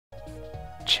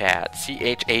Chad.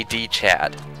 C-H-A-D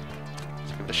Chad.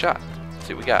 Let's give it a shot. Let's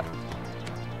see what we got.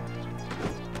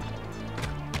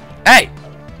 Hey!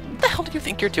 What the hell do you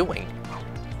think you're doing?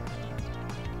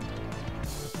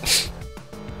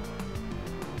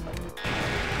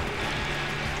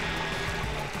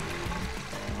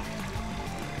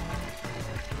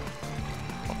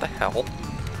 What the hell?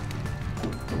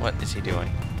 What is he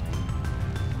doing?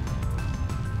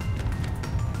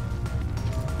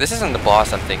 This isn't the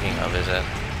boss I'm thinking of, is it?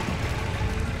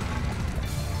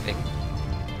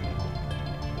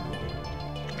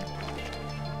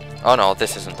 Oh no,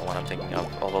 this isn't the one I'm thinking of,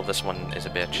 although this one is a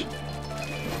bitch.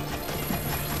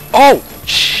 Oh!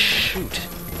 Shoot!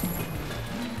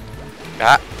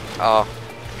 Ah! Oh.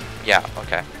 Yeah,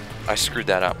 okay. I screwed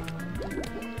that up.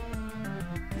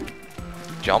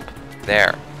 Jump.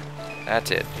 There. That's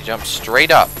it. You jump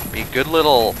straight up. Be a good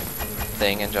little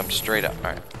thing and jump straight up.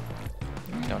 Alright.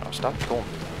 No, stop going.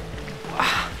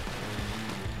 Ah.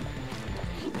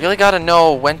 You really gotta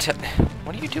know when to...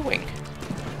 What are you doing?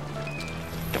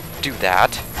 Don't do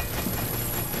that.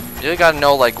 You really gotta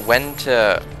know, like, when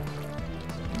to...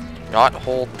 not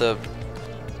hold the...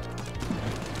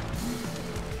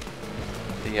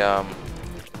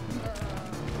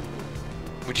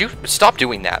 Would you stop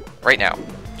doing that right now?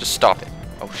 Just stop it.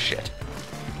 Oh, shit.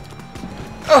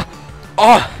 Ugh!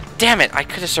 Oh, damn it! I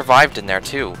could have survived in there,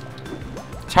 too.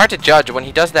 It's hard to judge when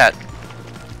he does that.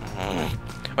 When he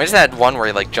does that one where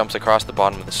he, like, jumps across the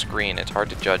bottom of the screen, it's hard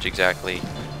to judge exactly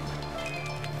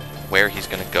where he's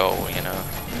gonna go, you know?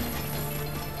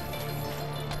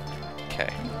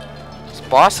 Okay. This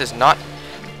boss is not...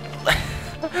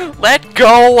 Let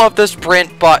go of the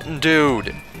sprint button,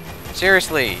 dude!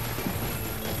 Seriously.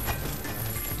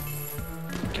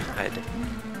 God.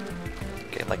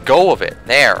 Okay, let go of it.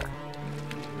 There.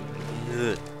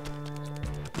 Ugh.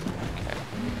 Okay.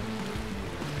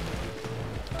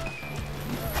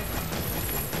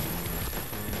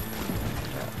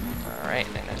 Alright,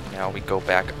 and now we go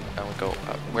back. Now we go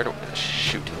up. Where do we...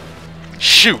 Shoot.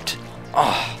 Shoot!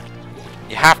 Oh.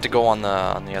 You have to go on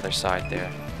the other side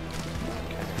there.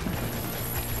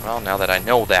 Well, now that I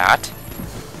know that...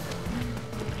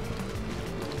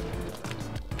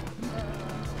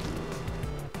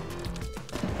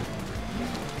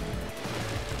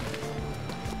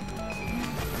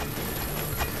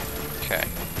 Okay.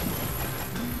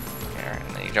 Here,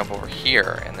 and then you jump over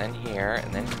here, and then here,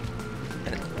 and then...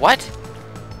 What?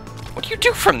 What do you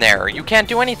do from there? You can't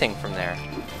do anything from there.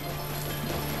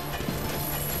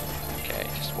 Okay,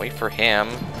 just wait for him.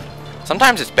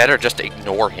 Sometimes it's better just to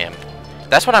ignore him.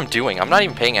 That's what I'm doing. I'm not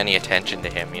even paying any attention to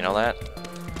him, you know that?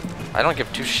 I don't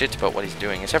give two shits about what he's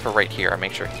doing, except for right here. I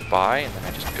make sure he's by, and then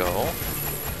I just go.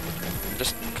 I'm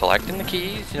just collecting the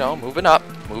keys, you know, moving up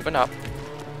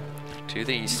to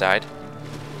the east side.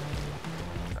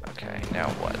 Okay, now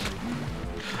what?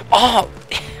 Oh!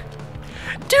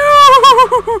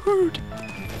 Dude!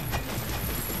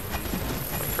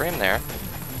 Wait for him there.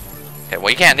 Okay, well,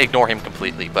 you can't ignore him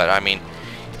completely, but I mean,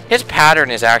 his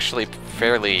pattern is actually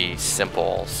fairly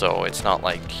simple, so it's not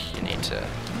like you need to...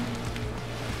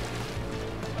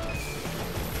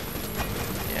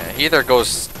 Yeah, he either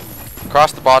goes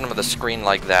across the bottom of the screen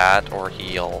like that, or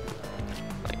he'll,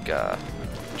 like,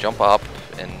 jump up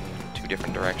in two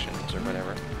different directions, or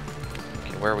whatever.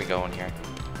 Okay, where are we going here?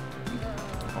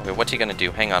 Okay, what's he gonna do?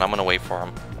 Hang on, I'm gonna wait for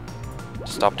him.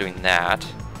 Stop doing that.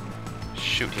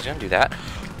 Shoot, he's gonna do that.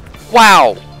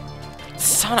 Wow!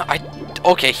 Son of...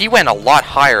 Okay, he went a lot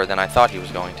higher than I thought he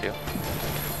was going to.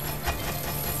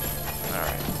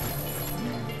 Alright.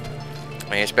 I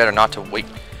mean, it's better not to wait.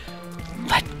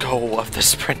 Let go of the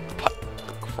sprint button.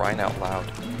 Crying out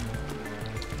loud.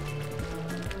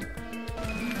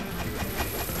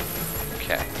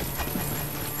 Okay.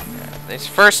 Yeah, these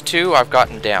first two I've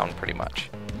gotten down pretty much.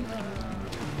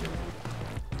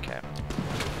 Okay.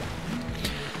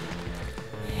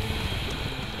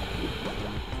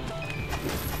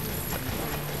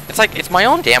 It's like, it's my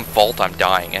own damn fault I'm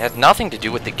dying. It has nothing to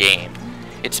do with the game.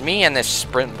 It's me and this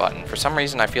sprint button. For some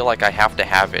reason I feel like I have to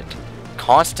have it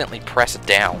constantly pressed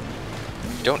down.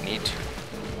 You don't need to.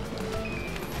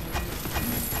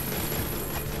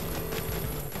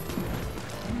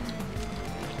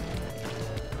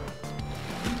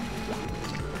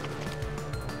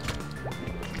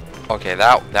 Okay,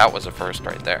 that was a first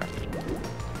right there.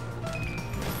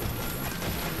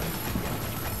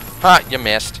 Ha, you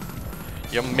missed.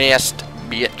 You missed,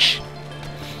 bitch.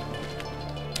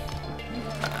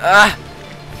 Ah!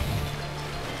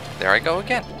 There I go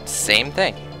again. Same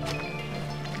thing.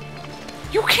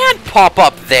 You can't pop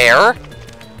up there!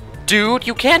 Dude,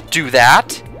 you can't do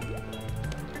that!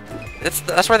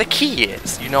 That's where the key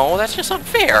is, you know? That's just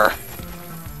unfair.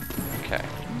 Okay.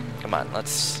 Come on,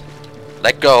 let's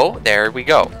let go. There we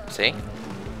go. See?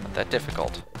 Not that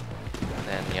difficult. And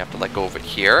then you have to let go of it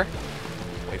here.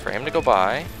 Wait for him to go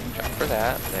by. Jump for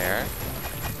that. There.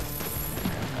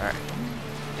 Alright.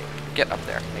 Get up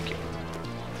there. Thank you.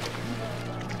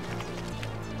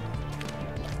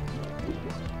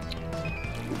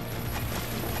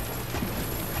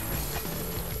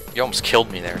 You almost killed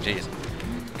me there, jeez.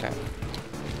 Okay.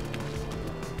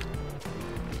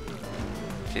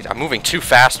 Jeez, I'm moving too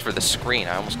fast for the screen.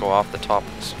 I almost go off the top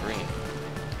of the screen.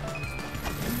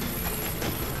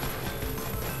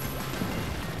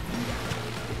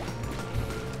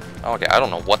 Okay, I don't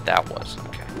know what that was.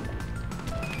 Okay.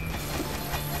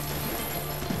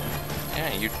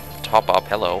 Yeah, you top up.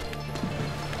 Hello.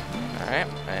 Alright,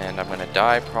 and I'm gonna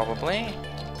die probably.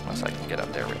 Unless I can get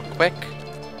up there real quick.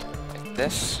 Like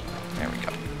this. There we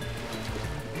go.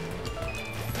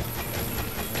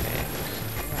 Okay.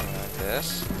 Like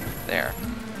this. There.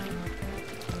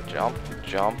 Jump,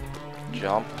 jump,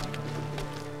 jump.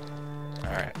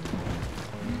 Alright.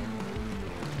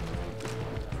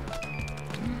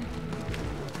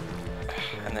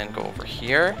 And then go over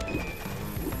here.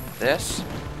 This.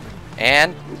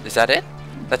 And is that it?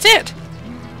 That's it!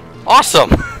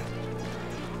 Awesome!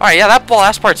 Alright, yeah, that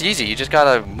last part's easy. You just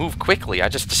gotta move quickly. I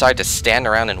just decided to stand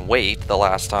around and wait the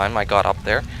last time I got up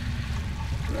there.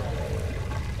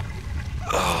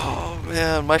 Oh,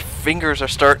 man, my fingers are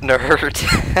starting to hurt.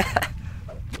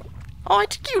 Oh,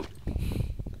 it's cute.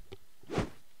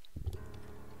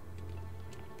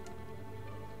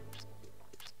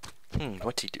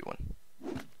 What's he doing?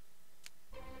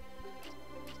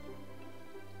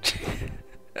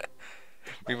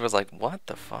 We was like, what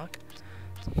the fuck?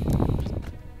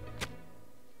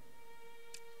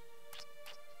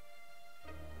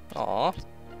 Aww.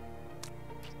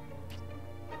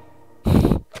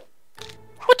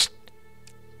 What?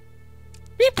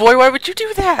 Hey boy, why would you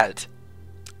do that?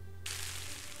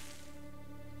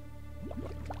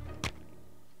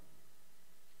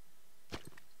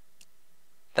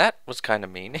 That was kind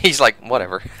of mean. He's like,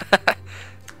 whatever.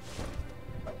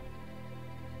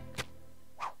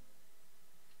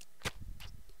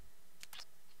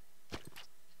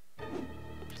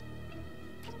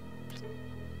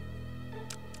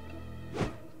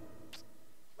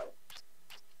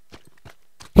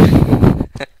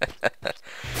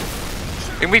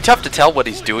 It'd be tough to tell what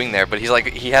he's doing there, but he's like,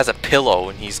 he has a pillow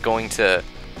and he's going to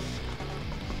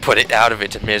put it out of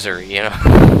its misery, you know?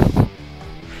 I'm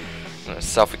gonna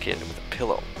suffocate it with a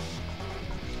pillow.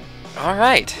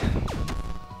 Alright.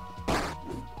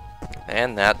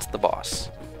 And that's the boss.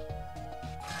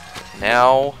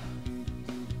 Now...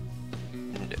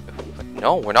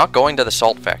 No, we're not going to the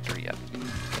salt factory yet.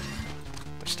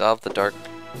 We still have the dark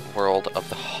world of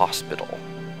the hospital.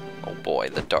 Oh boy,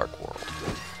 the dark world.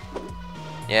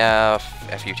 Yeah,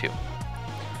 F you too.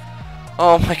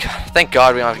 Oh my god, thank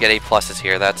god we don't have to get A+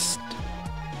 here, that's...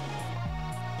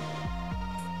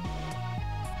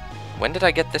 When did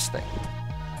I get this thing?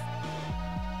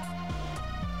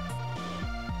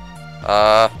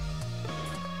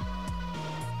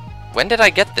 When did I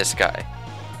get this guy?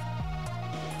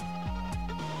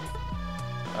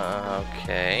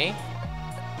 Okay.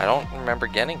 I don't remember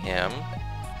getting him.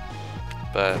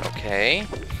 But, okay.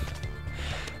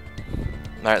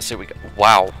 Alright, so we go.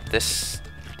 Wow, this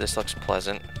looks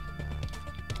pleasant.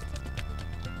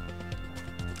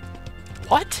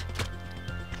 What?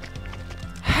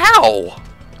 How?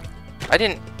 I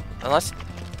didn't, unless,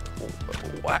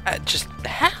 what? Just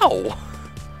how?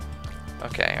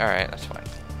 Okay, alright, that's fine.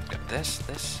 Got this,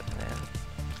 and then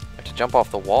I have to jump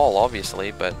off the wall,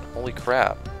 obviously, but holy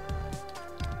crap.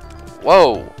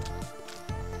 Whoa!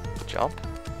 Jump.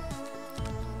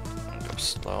 Go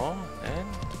slow, and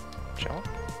jump.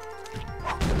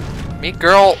 Meat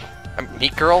girl!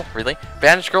 Meat girl? Really?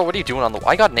 Bandage girl, what are you doing on the wall?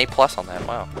 I got an A+ on that,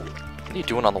 wow. What are you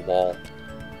doing on the wall?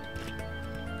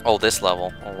 Oh, this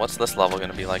level. Oh, what's this level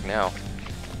gonna be like now?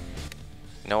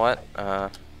 You know what?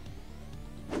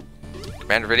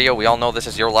 Commander Video, we all know this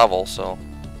is your level, so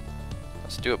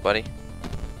let's do it, buddy.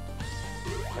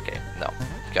 Okay, no.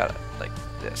 You got it like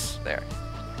this. There.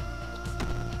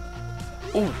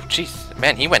 Ooh, jeez.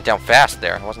 Man, he went down fast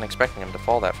there. I wasn't expecting him to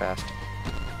fall that fast.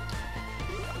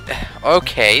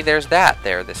 Okay, there's that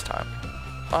there this time.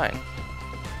 Fine.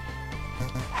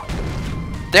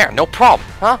 There, no problem,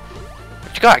 huh?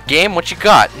 What you got, game? What you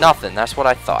got? Nothing. That's what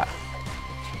I thought.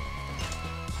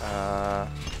 I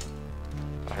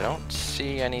don't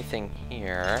see anything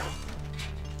here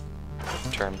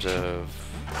in terms of...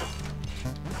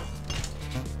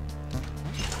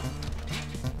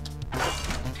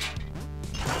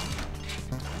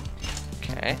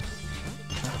 Okay.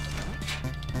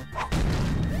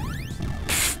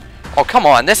 Oh, come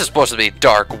on. This is supposed to be a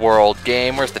Dark World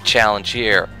game. Where's the challenge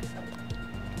here?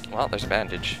 Well, there's a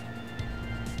bandage.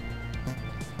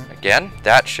 Again,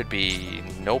 that should be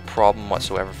no problem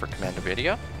whatsoever for Commander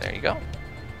Video. There you go.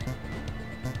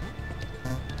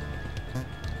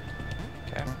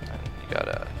 Okay, and you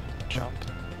gotta jump.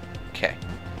 Okay.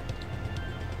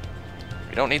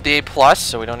 We don't need the A+,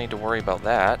 so we don't need to worry about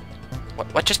that.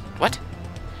 What?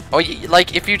 Oh,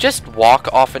 like, if you just walk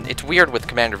off it's weird with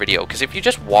Commander Video, because if you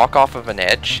just walk off of an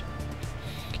edge,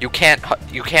 you can't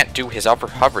do his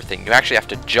hover thing. You actually have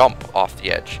to jump off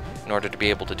the edge in order to be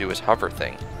able to do his hover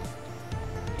thing.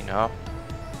 You know?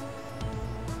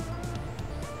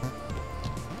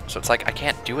 So it's like, I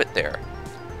can't do it there.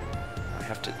 I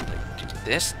have to, like, do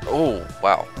this. Oh,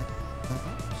 wow.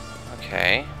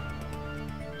 Okay.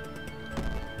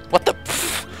 What the?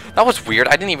 Pff, that was weird.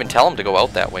 I didn't even tell him to go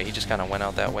out that way. He just kind of went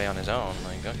out that way on his own.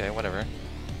 Like, okay, whatever.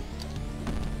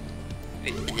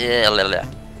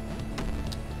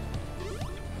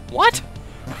 What?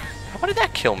 How did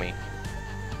that kill me?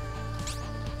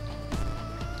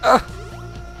 Okay.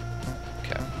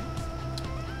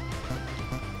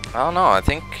 I don't know. I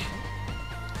think.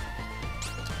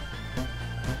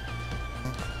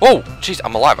 Whoa! Jeez,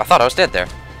 I'm alive. I thought I was dead there.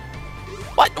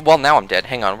 What? Well, now I'm dead.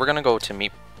 Hang on. We're gonna go to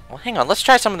meet. Well, hang on. Let's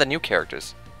try some of the new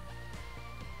characters.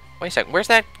 Wait a second. Where's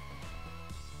that?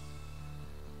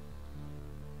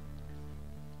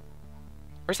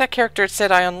 Where's that character it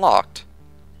said I unlocked?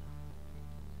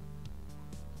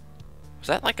 Was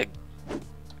that like a...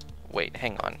 Wait,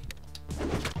 hang on.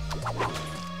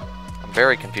 I'm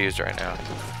very confused right now.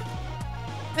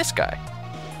 This guy.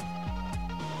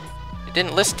 It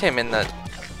didn't list him in the...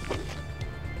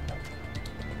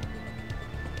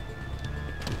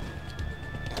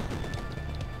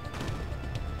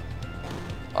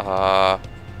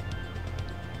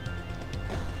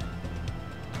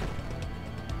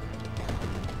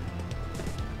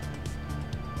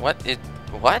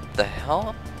 What the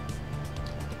hell?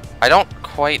 I don't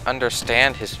quite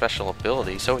understand his special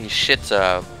ability. So he shits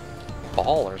a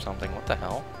ball or something. What the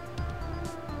hell?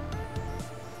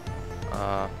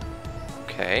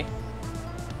 Okay.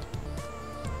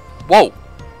 Whoa!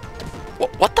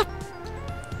 What the?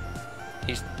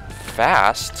 He's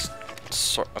fast.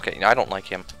 Okay, I don't like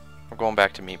him. We're going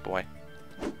back to Meat Boy.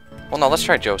 Well, no, let's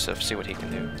try Joseph. See what he can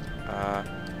do.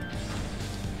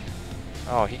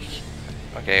 Oh,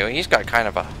 okay, well, he's got kind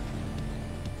of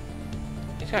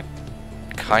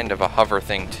a hover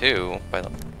thing too. By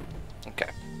the okay.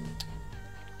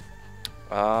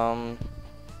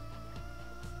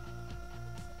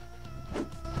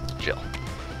 Jill.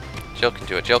 Jill can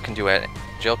do it. Jill can do it.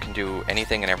 Jill can do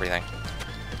anything and everything.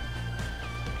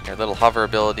 Her little hover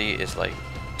ability is like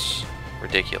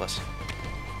ridiculous.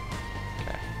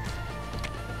 Okay.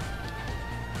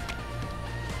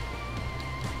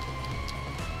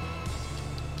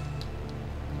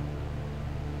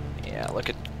 Yeah, look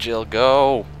at Jill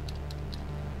go.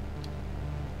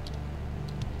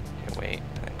 Okay, wait,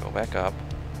 and then go back up.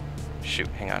 Shoot,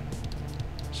 hang on.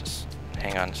 Just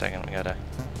hang on a second. We gotta.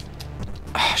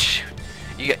 Oh shoot!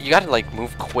 You gotta like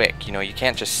move quick. You know, you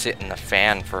can't just sit in the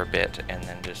fan for a bit and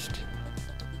then just.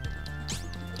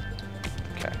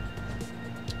 Okay.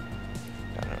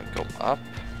 Gotta go up.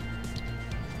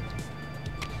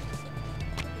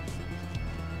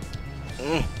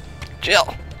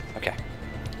 Jill. Okay.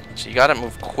 So you gotta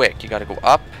move quick. You gotta go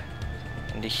up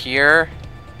into here,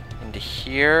 into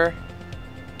here,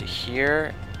 into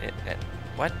here.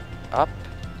 What? Up.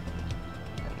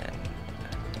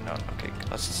 No, okay,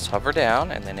 let's just hover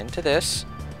down and then into this.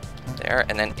 There,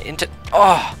 and then into...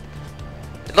 Oh!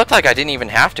 It looked like I didn't even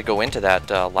have to go into that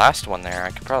last one there.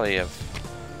 I could probably have...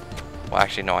 Well,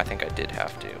 actually, no, I think I did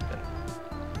have to, but...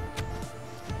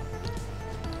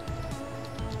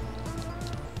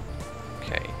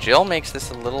 Okay, Jill makes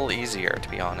this a little easier, to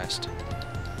be honest.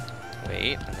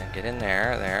 Wait, and then get in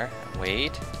there, there.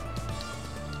 Wait.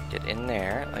 Get in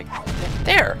there, like...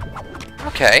 There!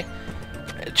 Okay.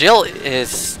 Jill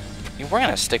is... We're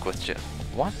gonna stick with Jill.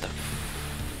 What the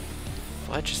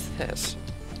fudge is this?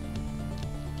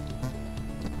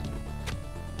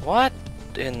 What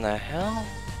in the hell?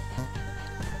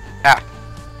 Ah!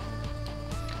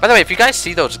 By the way, if you guys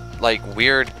see those, like,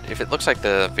 weird... If it looks like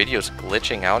the video's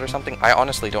glitching out or something, I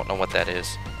honestly don't know what that is.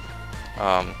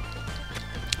 I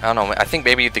don't know. I think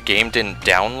maybe the game didn't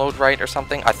download right or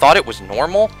something. I thought it was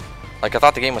normal. Like, I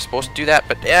thought the game was supposed to do that,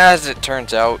 but as it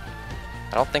turns out,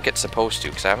 I don't think it's supposed to,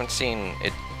 because I haven't seen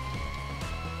it.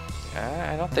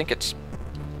 I don't think it's...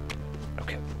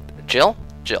 Okay. Jill?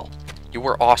 Jill. You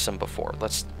were awesome before.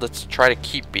 Let's try to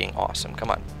keep being awesome.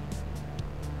 Come on.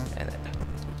 And then,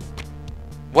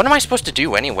 what am I supposed to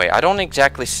do anyway? I don't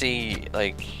exactly see,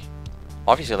 like,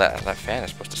 obviously that fan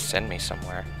is supposed to send me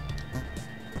somewhere.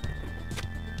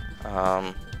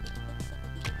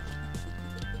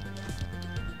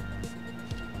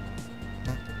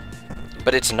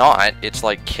 But it's not. It's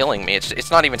like killing me.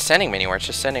 It's not even sending me anywhere. It's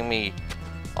just sending me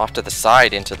off to the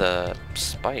side into the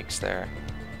spikes there.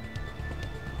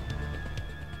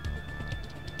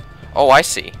 Oh, I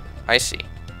see. I see.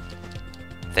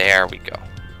 There we go.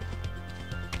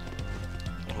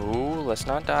 Ooh, let's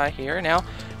not die here now.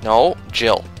 No,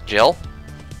 Jill. Jill.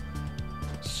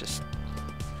 It's just...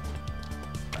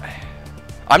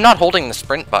 I'm not holding the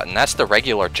sprint button. That's the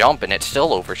regular jump, and it's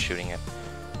still overshooting it.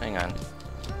 Hang on.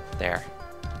 There.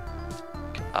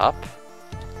 Up.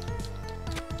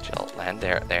 Jill, land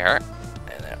there, there.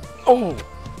 And then... Oh!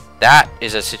 That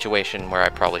is a situation where I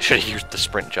probably should have used the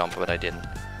sprint jump, but I didn't.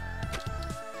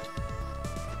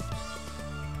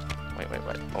 Wait.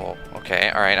 Oh,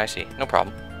 okay. Alright, I see. No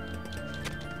problem.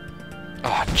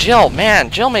 Oh, Jill, man.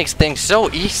 Jill makes things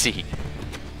so easy.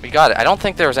 We got it. I don't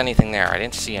think there was anything there. I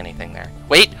didn't see anything there.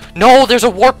 Wait! No! There's a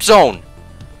warp zone!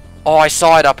 Oh, I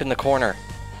saw it up in the corner.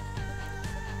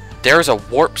 There's a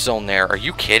warp zone there. Are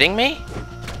you kidding me?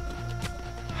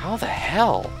 How the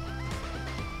hell?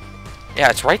 Yeah,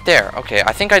 it's right there. Okay,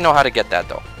 I think I know how to get that,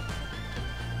 though.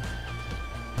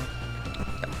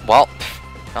 Well,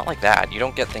 not like that. You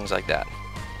don't get things like that.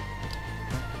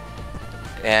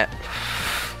 And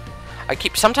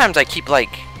sometimes I keep,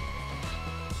 like,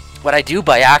 what I do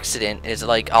by accident is,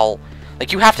 like,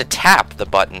 you have to tap the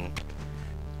button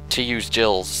to use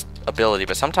Jill's ability,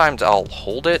 but sometimes I'll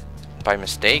hold it by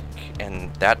mistake,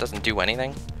 and that doesn't do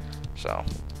anything. So,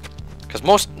 because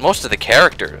most of the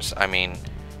characters, I mean,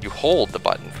 you hold the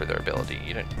button for their ability.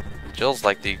 You don't. Jill's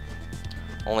like the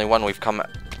only one we've come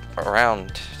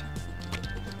around,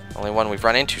 only one we've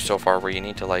run into so far where you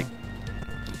need to, like.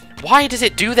 Why does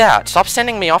it do that? Stop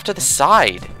sending me off to the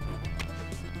side.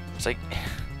 It's like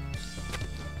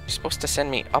you're supposed to send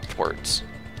me upwards.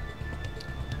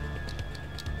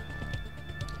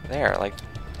 There, like,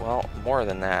 well, more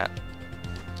than that.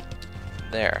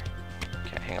 There.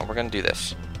 Okay, hang on, we're gonna do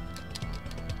this.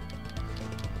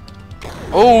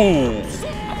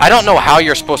 Oh! I don't know how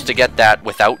you're supposed to get that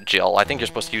without Jill. I think you're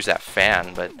supposed to use that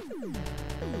fan, but...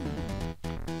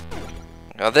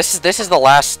 this is the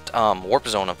last warp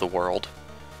zone of the world.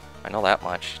 I know that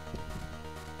much.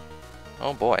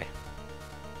 Oh boy.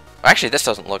 Actually, this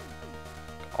doesn't look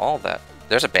all that...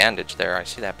 There's a bandage there. I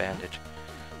see that bandage.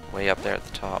 Way up there at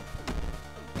the top.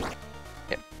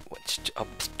 Yeah.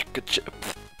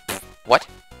 What?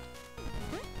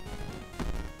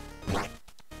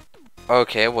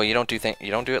 Okay, well you don't do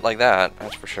it like that,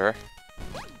 that's for sure.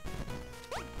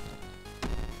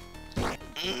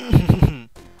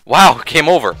 Wow, came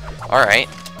over. Alright.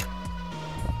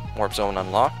 Warp zone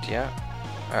unlocked, yeah.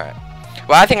 Alright.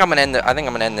 Well, I think I'm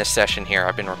gonna end this session here.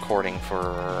 I've been recording for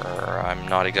I'm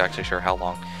not exactly sure how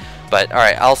long. But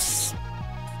alright,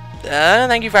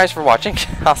 thank you guys for watching.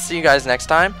 I'll see you guys next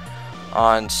time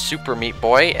on Super Meat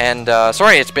Boy. And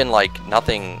sorry it's been like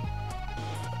nothing.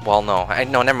 Well, no,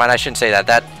 never mind. I shouldn't say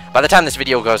that. By the time this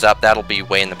video goes up, that'll be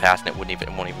way in the past, and it won't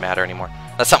even matter anymore.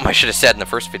 That's something I should have said in the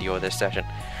first video of this session.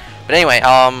 But anyway,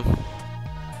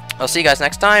 I'll see you guys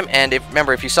next time. And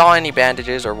remember, if you saw any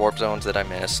bandages or warp zones that I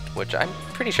missed, which I'm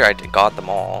pretty sure I got them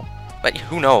all, but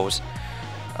who knows?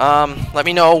 Let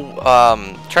me know.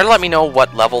 Try to let me know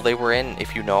what level they were in,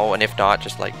 if you know, and if not,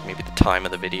 just like maybe the time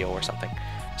of the video or something.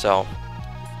 So,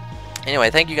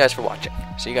 anyway, thank you guys for watching.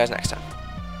 See you guys next time.